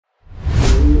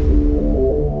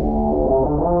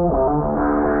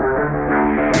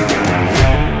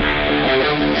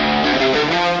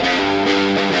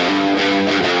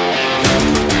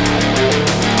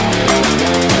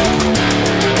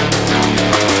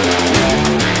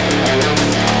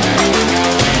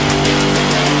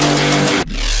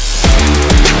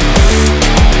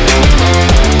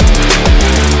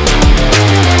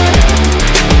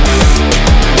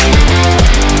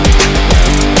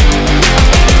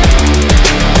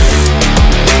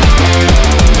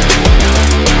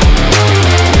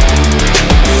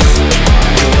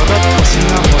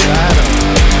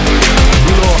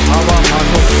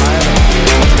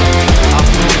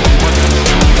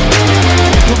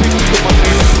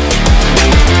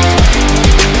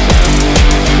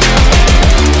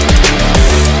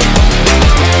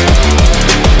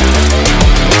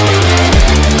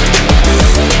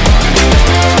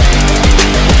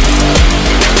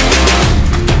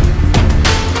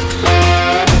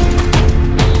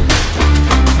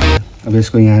अब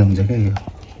यसको यहाँ हुन्छ क्या यो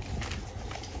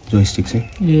जोइस्टिक चाहिँ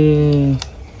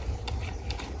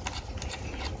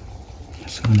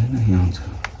यहाँ हुन्छ।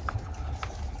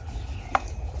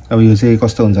 अब यो चाहिँ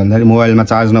कस्तो हुन्छ भन्दाखेरि मोबाइलमा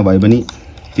चार्ज नभए पनि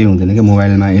त्यो हुँदैन कि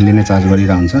मोबाइलमा यसले नै चार्ज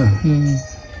गरिरहेको हुन्छ।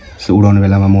 यसो उडाउने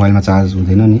बेलामा मोबाइलमा चार्ज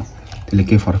हुँदैन नि, त्यसले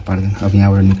केही फरक पार्दैन। अब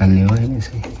यहाँबाट निकाल्ने हो होइन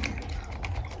यसै।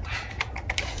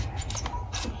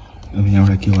 अब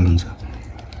यहाँबाट केबल हुन्छ,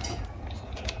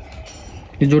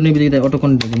 यो जोड्ने बित्तिकै अटो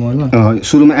कनेक्ट हुन्छ मोबाइलमा।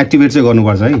 सुरुमा एक्टिभेट चाहिँ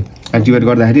गर्नुपर्छ है, एक्टिभेट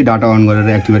गर्दाखेरि डाटा अन गरेर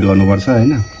एक्टिभेट गर्नुपर्छ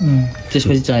होइन,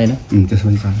 त्यसपछि चाहिएन।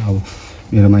 त्यसपछि चाहिएन। अब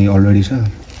मेरोमा यो अलरेडी छ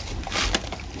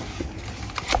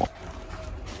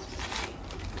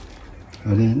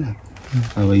अरे होइन।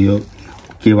 अब यो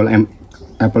केबल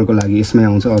एप्पलको लागि यसमै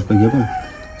आउँछ, अर्को केबल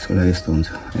यसको लागि यस्तो हुन्छ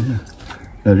होइन।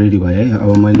 र रेडी भयो है।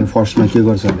 अब मैले फर्स्टमा के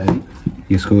गर्छु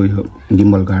भन्दाखेरि यसको यो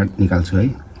गिम्बल गार्ड निकाल्छु है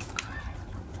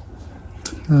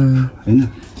होइन।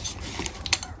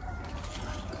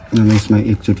 यसमा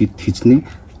एकचोटि थिच्ने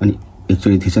अनि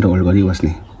एकचोटि थिचेर होल्ड गरिबस्ने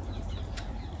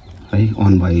है,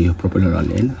 अन भयो यो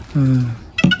प्रोपेलरहरूले होइन।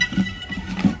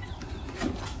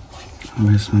 अब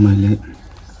यसमा मैले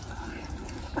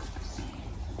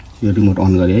यो रिमोट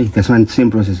अन गरेँ है, त्यसमा सेम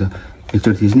प्रोसेस हो,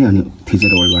 एकचोटि थिच्ने अनि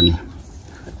थिचेर होल्ड गर्ने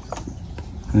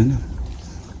होइन।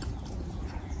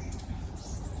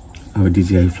 अब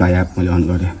डिजिआई फ्लाइ एप मैले अन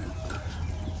गरेँ।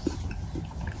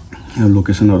 अब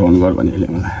लोकेसनहरू अन गर भने यसले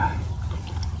मलाई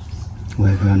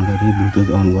वाइफाई अन गरेँ, ब्लुटुथ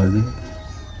अन गरिदिएँ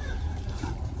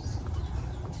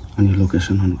अनि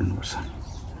लोकेसन अन गर्नुपर्छ।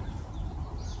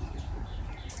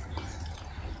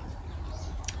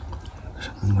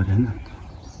 अन गरेँ होइन।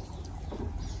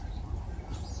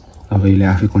 अब यसले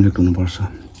आफै कनेक्ट हुनुपर्छ।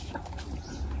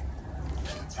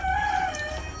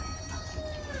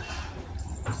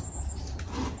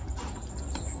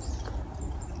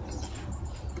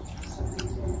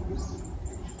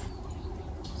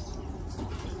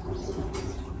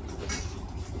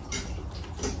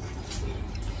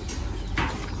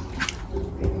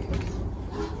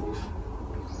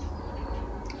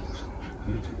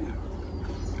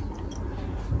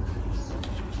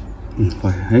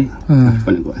 भयो है,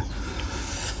 पनि भयो।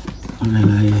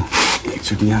 अनलाइनलाई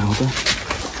एकचोटि यहाँ आउँछ,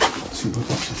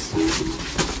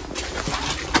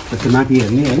 त्यो माथि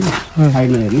हेर्ने होइन,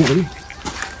 साइडमा हेर्ने है।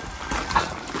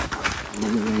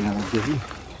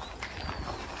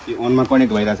 यो अनमा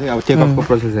कनेक्ट भइरहेको छ। अब टेकअपको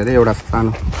प्रोसेस हेरेँ, एउटा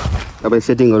सानो तपाईँ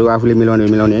सेटिङहरू आफूले मिलाउने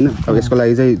होइन। अब यसको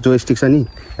लागि चाहिँ जो स्टिक छ नि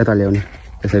यता ल्याउने,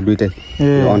 त्यसरी दुइटै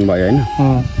अन भयो होइन।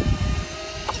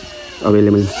 अब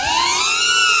यसले मैले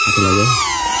माथि लाग्यो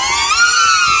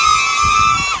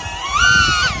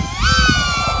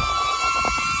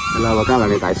ल। अब कहाँ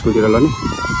लाने त हाई स्कुलतिर लाने,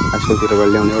 हाई स्कुलतिर गएर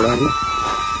ल्याउने एउटा होइन।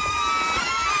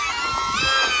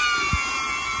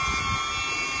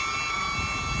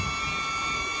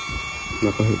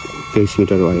 तेइस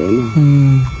मिटर भयो होइन।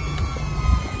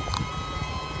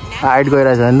 हाइट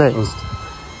गइरहेछ नि त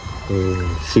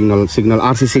सिग्नल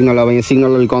आरसी सिग्नल। अब यहाँ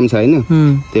सिग्नल अलिक कम छ होइन,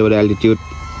 त्यही भएर एल्टिट्युड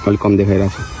अलिक कम देखाइरहेको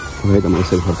छ। त मैले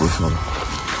सेल्फर पाउँछु अब।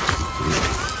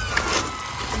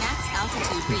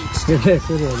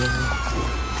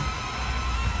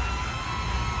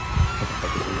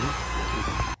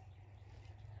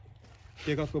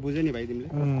 टेकअफको बुझ्यो नि भाइ तिमीले।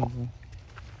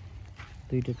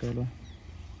 दुईटा तल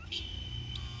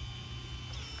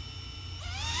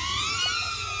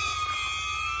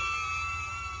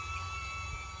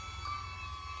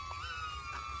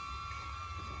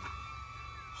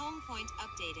Home point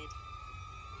updated.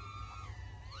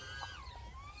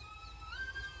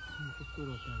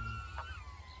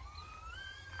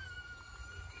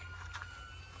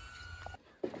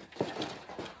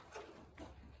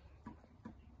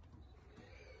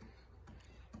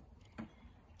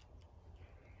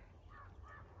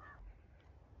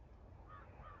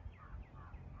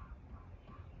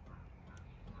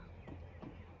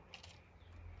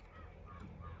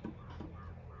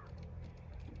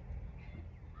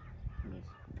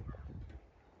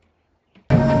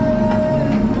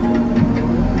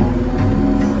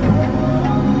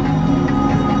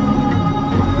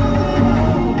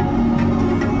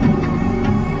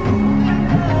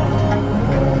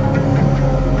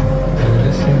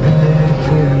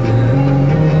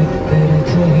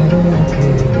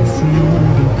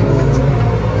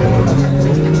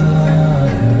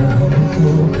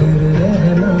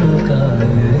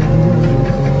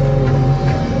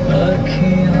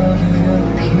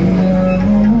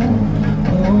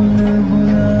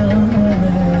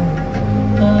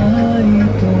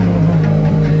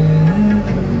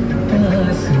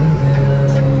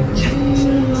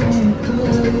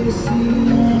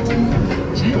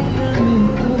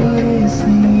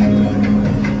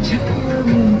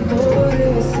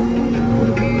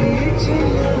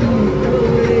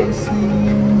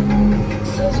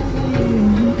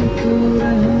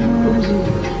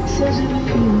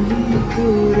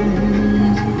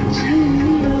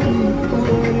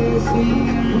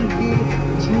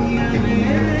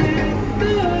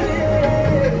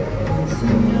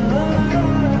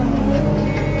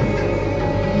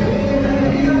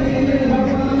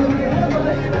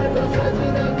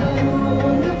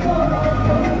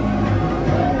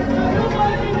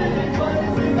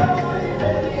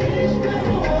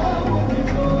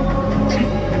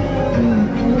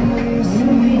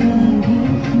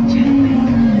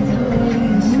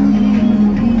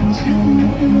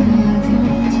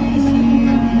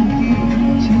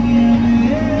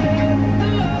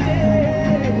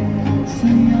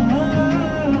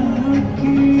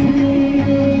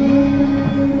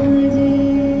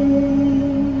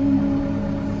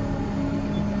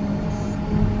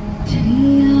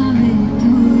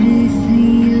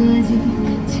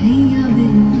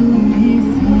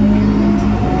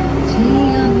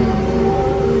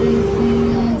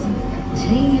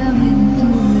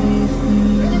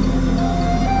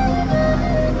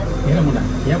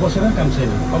 बसेर काम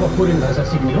छैन अब कोरियन भाषा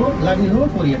सिक्ने हो लाग्ने हो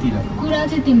कोरियातिर कुरा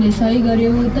चाहिँ तिमीले सही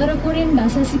गर्यौ तर कोरियन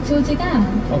भाषा सिक्छौ चाहिँ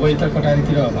कहाँ अब यता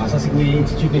कटारीतिर भाषा सिक्ने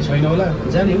इन्स्टिट्युट नै छैन होला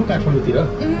जाने हो काठमाडौँतिर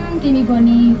तिमी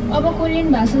पनि अब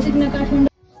कोरियन भाषा सिक्न काठमाडौँ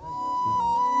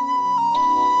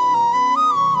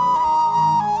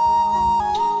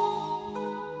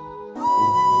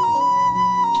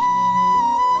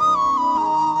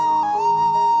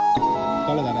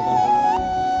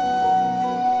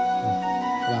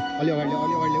अलि अगाडि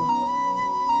ल्याऊ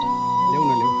ल्याउ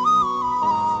न ल्याउ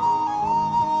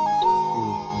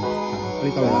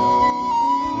अलिक तल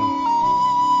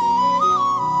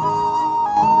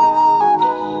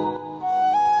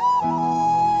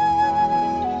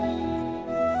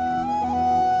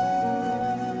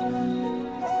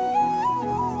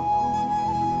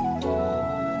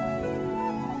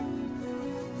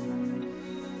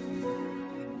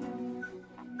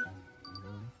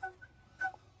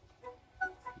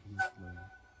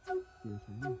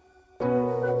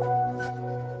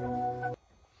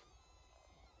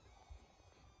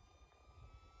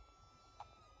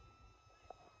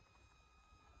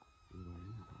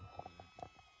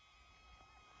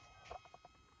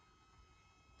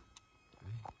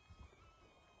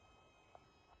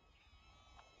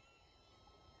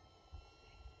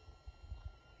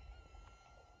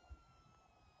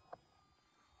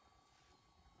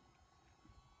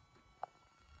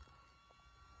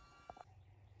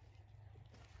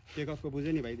टेक अफको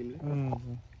बुझ्यो नि भाइ तिमीले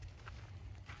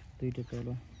दुईटा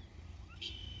तल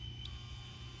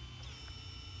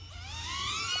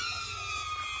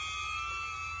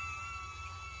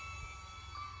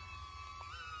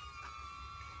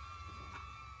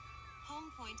Home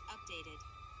point updated.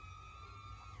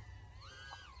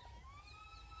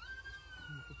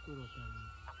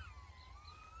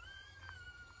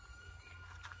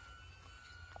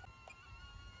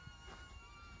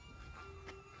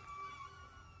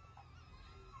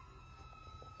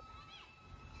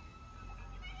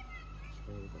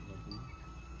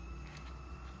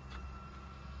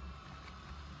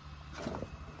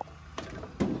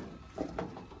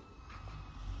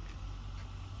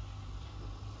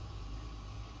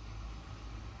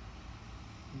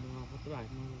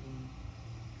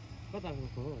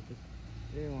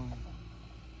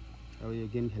 अब यो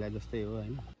गेम खेला जस्तै हो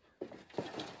हैन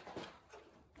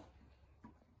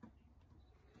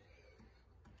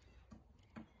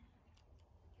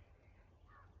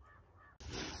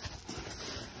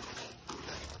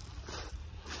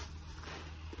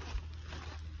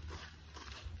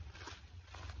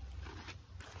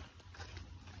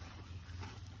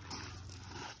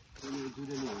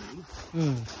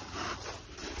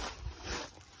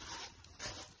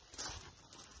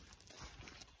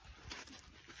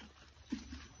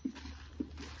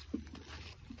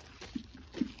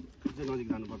नजिक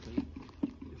जानुपर्छ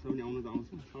यसो पनि आउनु त आउँछ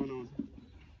आउनु आउँछ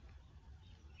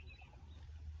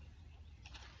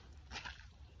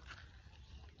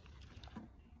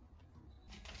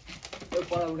यो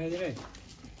पढा उठाइदिनु है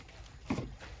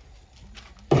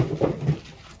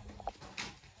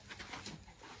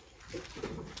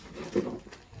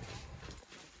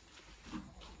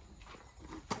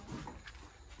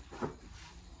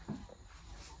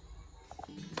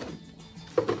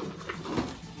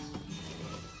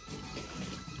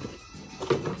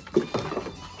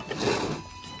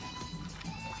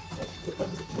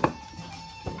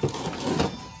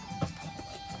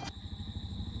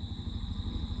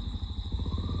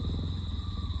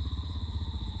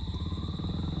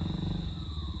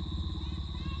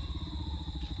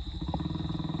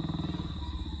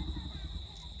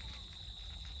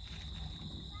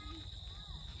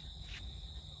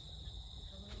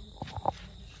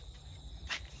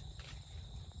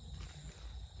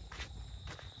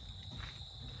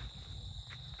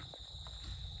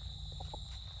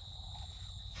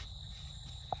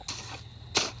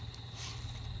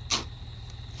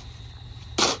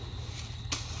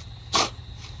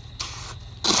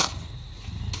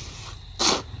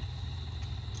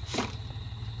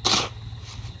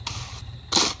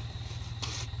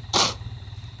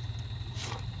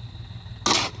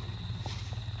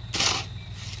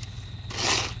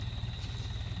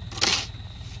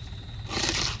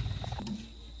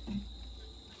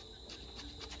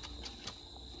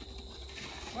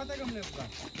कता गम्ले पुरा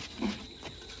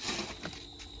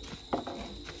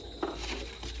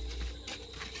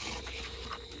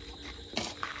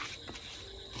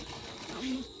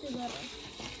नमस्ते गर